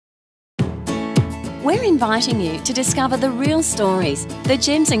We're inviting you to discover the real stories, the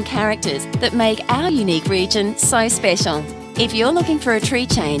gems and characters that make our unique region so special. If you're looking for a tree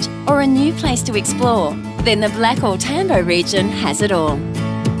change or a new place to explore, then the Blackall Tambo region has it all.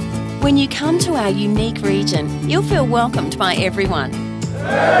 When you come to our unique region, you'll feel welcomed by everyone.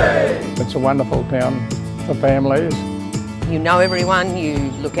 It's a wonderful town for families. You know everyone, you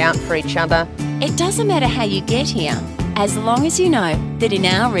look out for each other. It doesn't matter how you get here, as long as you know that in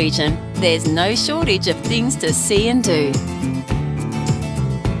our region, there's no shortage of things to see and do.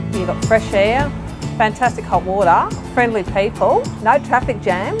 You've got fresh air, fantastic hot water, friendly people, no traffic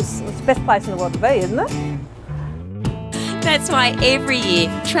jams. It's the best place in the world to be, isn't it? That's why every year,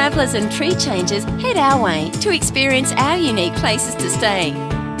 travellers and tree changers head our way to experience our unique places to stay.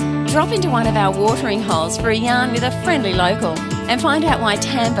 Drop into one of our watering holes for a yarn with a friendly local and find out why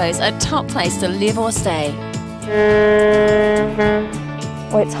Tambo's a top place to live or stay.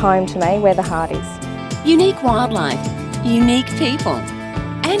 Well, it's home to me, where the heart is. Unique wildlife, unique people,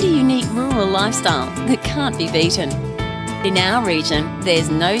 and a unique rural lifestyle that can't be beaten. In our region, there's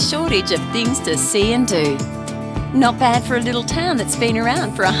no shortage of things to see and do. Not bad for a little town that's been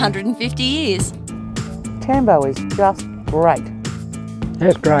around for 150 years. Tambo is just great.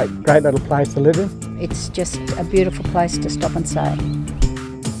 It's great little place to live in. It's just a beautiful place to stop and stay.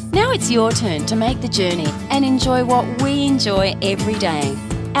 Now it's your turn to make the journey and enjoy what we enjoy every day.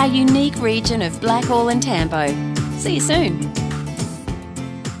 Our unique region of Blackall and Tambo. See you soon.